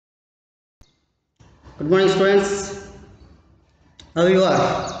Good morning, students. How you are?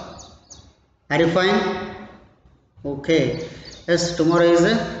 Are you fine? Okay. Yes, tomorrow is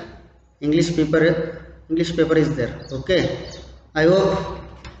English paper. English paper is there. Okay. I hope.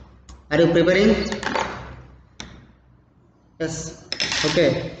 Are you preparing? Yes.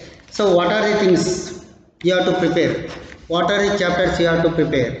 Okay. So, what are the things you have to prepare? What are the chapters you have to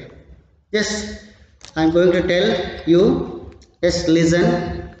prepare? Yes, I am going to tell you. Just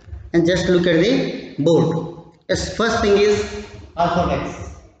listen and just look at the board. Yes, first thing is alphabets.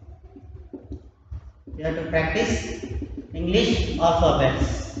 You have to practice English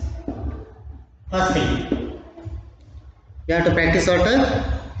alphabets. First thing, you have to practice what?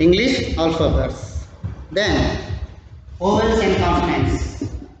 English alphabets. Then vowels and consonants.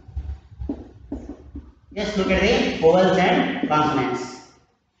 Just look at the vowels and consonants.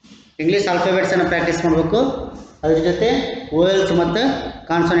 English alphabets ಅನ್ನು practice ಮಾಡಬೇಕು. ಅದರ ಜೊತೆ vowels ಮತ್ತು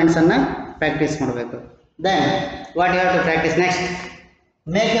consonants ಅನ್ನು practice ಮಾಡಬೇಕು. Then what you have to practice next?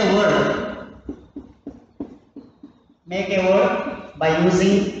 Make a word. Make a word by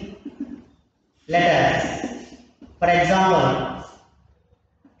using letters. For example,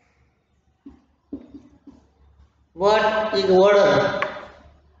 what is word?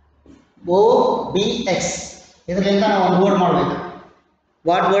 OBX. ಇದರಿಂದ ನಾವು ಒಂದು ವರ್ಡ್ ಮಾಡಬೇಕು.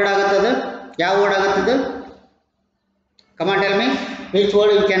 What word ಆಗುತ್ತದೆ? ಯಾವ word ಆಗುತ್ತದೆ? Come on, tell me which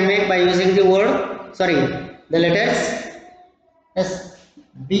word you can make by using the word. Sorry, the letters. Yes,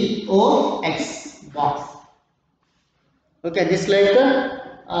 BOX, box. Okay, this like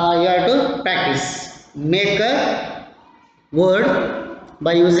you have to practice. Make a word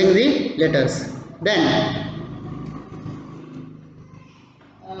by using the letters. Then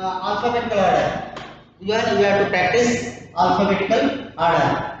alphabetical order. You have to practice alphabetical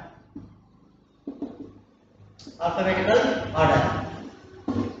order. Alphabetical order.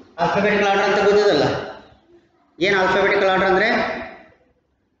 Alphabetical order ಅಂತ ಗೊತ್ತಿದಲ್ಲ. ಏನು alphabetical order ಅಂದ್ರೆ?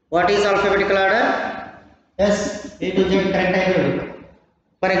 What is alphabetical order? Yes, A to Z correct ಆಗಿರಬೇಕು.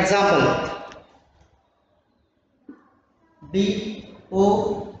 For example, B O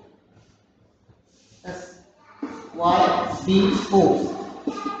S Y B O.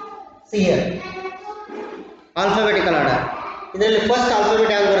 See here. Alphabetical order. ಇದರಲ್ಲಿ first alphabet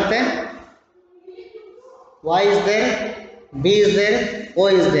ಯಾವುದು ಬರುತ್ತೆ? Y is there, B is there, O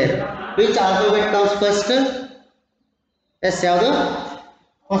is there. Which alphabet comes first? Yes, ಯಾವುದು?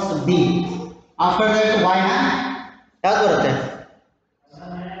 First B. After that Y na ಯಾವುದು ಬರುತ್ತೆ?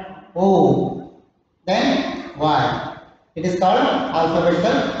 O. Then Y. It is called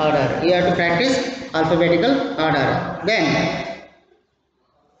alphabetical order. You have to practice alphabetical order. Then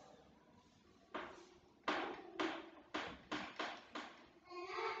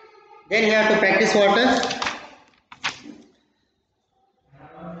you have to practice what?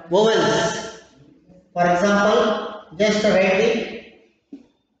 Vowels. For example, just write the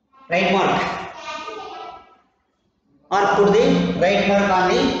right mark or put the right mark on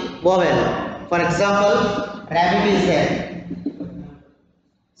the vowel. For example, rabbit is there.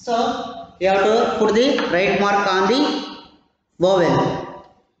 So you have to put the right mark on the vowel.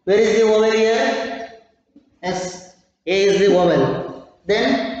 Where is the vowel here? Yes, A is the vowel. Then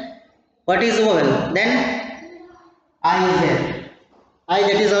what is vowel? Then I is there. I,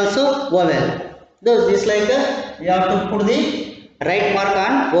 that is also vowel. Those this like you have to put the right mark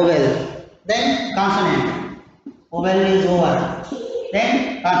on vowel. Then consonant. Vowel is over. Then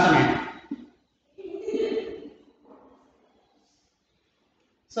consonant.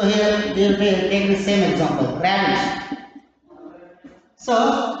 So here we will take the same example. Rabbit. So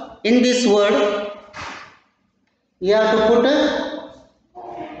in this word you have to put a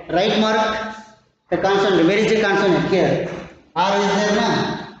right mark the consonant. Where is the consonant? Here. R is there na?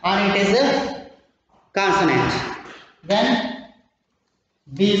 R it is a consonant. Then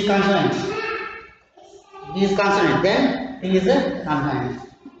B is consonant. B is consonant. Then T is a consonant.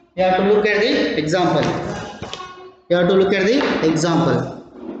 You have to look at the example. You have to look at the example.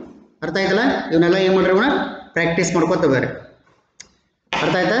 ಅರ್ಥ ಆಯ್ತಲ್ಲ? ಇವನ್ನೆಲ್ಲ ಏನು ಮಾಡ್ರಿ ಅವನ್ನ practice ಮಾಡ್ಕೊತ ಬೇರೆ.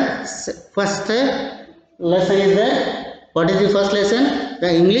 ಅರ್ಥ ಆಯ್ತಾ? First lesson is the what is the first lesson?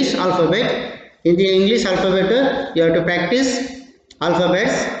 The English alphabet. In the English alphabet you have to practice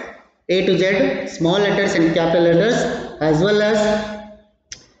alphabets A to Z, small letters and capital letters, as well as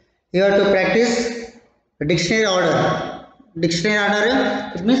you have to practice dictionary order. Dictionary order,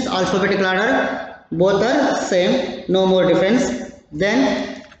 it means alphabetical order, both are same, no more difference. Then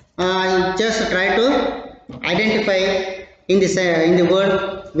just try to identify in the word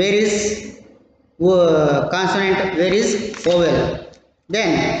where is consonant, where is vowel.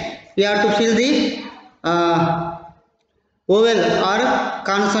 Then you have to fill the vowel or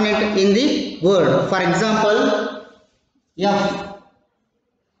consonant in the word. For example, F,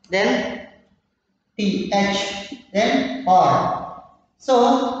 then TH, then R. So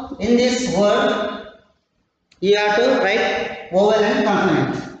in this word you have to write vowel and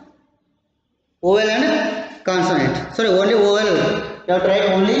consonant. Vowel and consonant. Sorry, only vowel. You have to write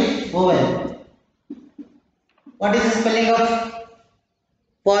only vowel. What is the spelling of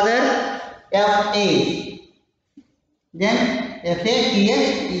father? F-A. Then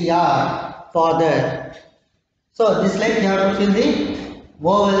F-A-T-H-E-R. Father. So this like you have to fill the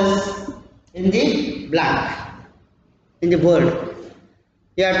vowels in the blank in the word.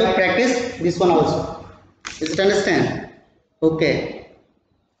 You have to practice this one also. Is it understand? Okay.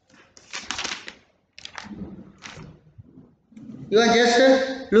 You are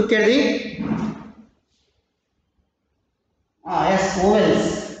just look at the yes, vowels.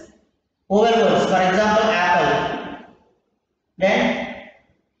 Vowel words. For example, apple. Then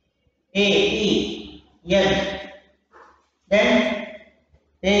A, E, N. Then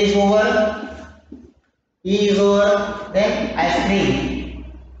A is over, E is over, then ice cream.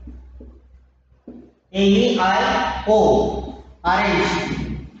 A-E-I-O, orange.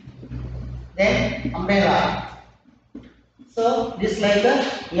 Then umbrella. So this like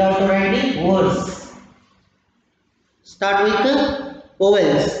you have to write the words. Start with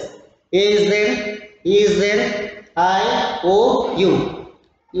vowels. A is there, E is there, I, O, U.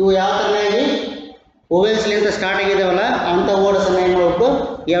 You ಯಾವ ತರನಾಗಿ vowels ಲಿಂದ start ಆಗಿದಾವಲ್ಲ ಅಂತ words ಅನ್ನು ಏನು ಮಾಡಬೇಕು,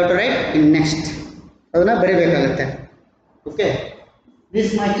 you have to write in next. ಅದನ್ನ ಬರೀಬೇಕಾಗುತ್ತೆ. Okay, this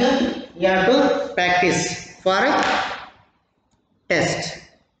much you have to practice for test.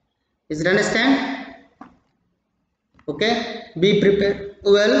 Is it understand? Okay, be prepared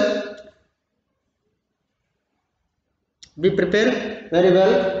well. Be prepared very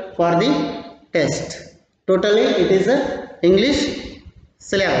well for the test. Totally it is a English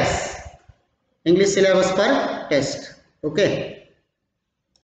syllabus. English syllabus for test. Okay.